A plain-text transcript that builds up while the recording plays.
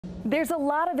There's a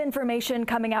lot of information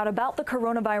coming out about the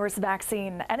coronavirus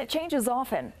vaccine, and it changes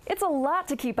often. It's a lot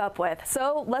to keep up with,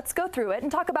 so let's go through it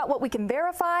and talk about what we can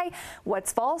verify,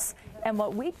 what's false, and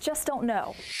what we just don't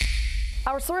know.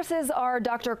 Our sources are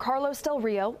Dr. Carlos Del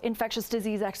Rio, infectious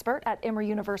disease expert at Emory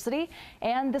University,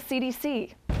 and the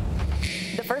CDC.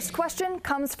 The first question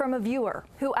comes from a viewer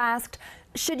who asked,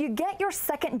 should you get your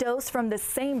second dose from the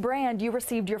same brand you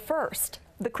received your first?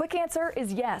 The quick answer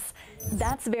is yes,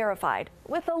 that's verified,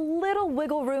 with a little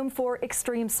wiggle room for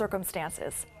extreme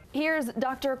circumstances. Here's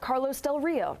Dr. Carlos Del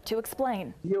Rio to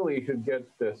explain. Ideally, you should get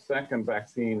the second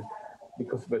vaccine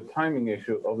because of the timing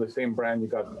issue of the same brand you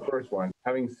got the first one.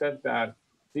 Having said that,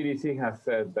 CDC has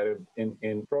said that in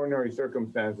extraordinary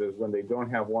circumstances, when they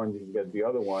don't have one, you can get the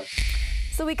other one.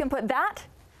 So we can put that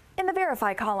in the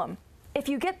verify column. If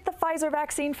you get the Pfizer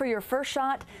vaccine for your first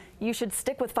shot, you should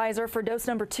stick with Pfizer for dose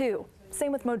number 2.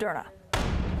 Same with Moderna.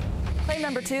 Claim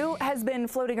number 2 has been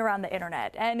floating around the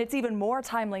internet, and it's even more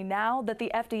timely now that the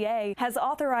FDA has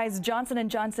authorized Johnson &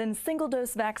 Johnson's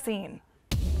single-dose vaccine.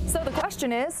 So the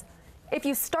question is, if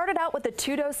you started out with a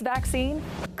 2-dose vaccine,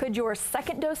 could your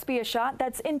second dose be a shot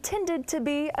that's intended to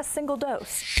be a single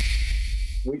dose?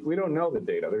 We don't know the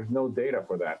data. There's no data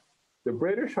for that. The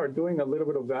British are doing a little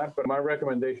bit of that, but my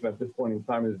recommendation at this point in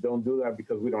time is don't do that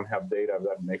because we don't have data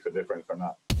that makes a difference or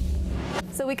not.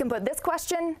 So we can put this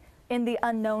question in the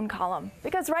unknown column,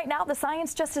 because right now the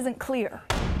science just isn't clear.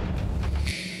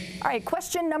 All right,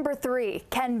 question number 3.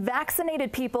 Can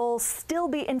vaccinated people still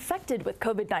be infected with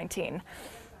COVID-19?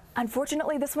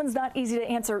 Unfortunately, this one's not easy to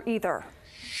answer either.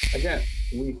 Again,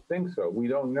 we think so. We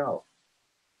don't know.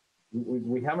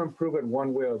 We haven't proven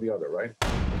one way or the other, right?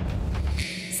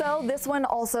 So this one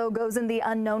also goes in the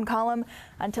unknown column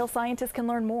until scientists can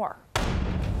learn more.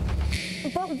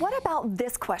 But what about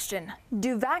this question?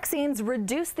 Do vaccines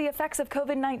reduce the effects of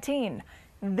COVID-19?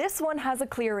 This one has a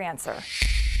clear answer.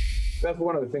 That's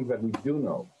one of the things that we do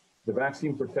know. The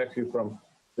vaccine protects you from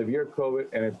severe COVID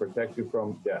and it protects you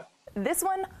from death. This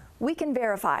one we can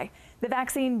verify. The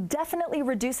vaccine definitely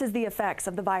reduces the effects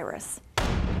of the virus.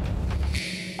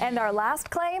 And our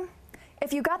last claim,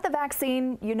 if you got the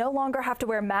vaccine, you no longer have to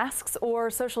wear masks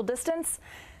or social distance.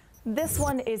 This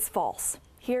one is false.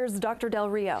 Here's Dr. Del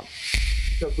Rio.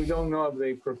 Because we don't know if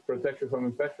they protect you from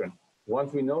infection.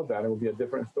 Once we know that, it will be a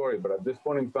different story. But at this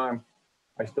point in time,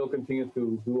 I still continue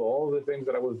to do all the things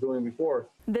that I was doing before.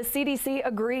 The CDC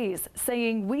agrees,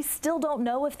 saying we still don't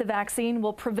know if the vaccine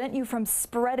will prevent you from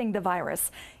spreading the virus,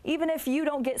 even if you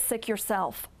don't get sick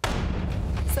yourself.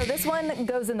 So this one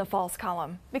goes in the false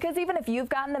column, because even if you've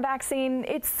gotten the vaccine,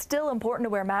 it's still important to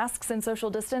wear masks and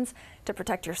social distance to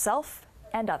protect yourself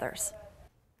and others.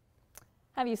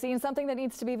 Have you seen something that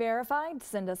needs to be verified?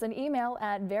 Send us an email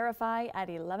at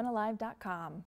verify@11alive.com.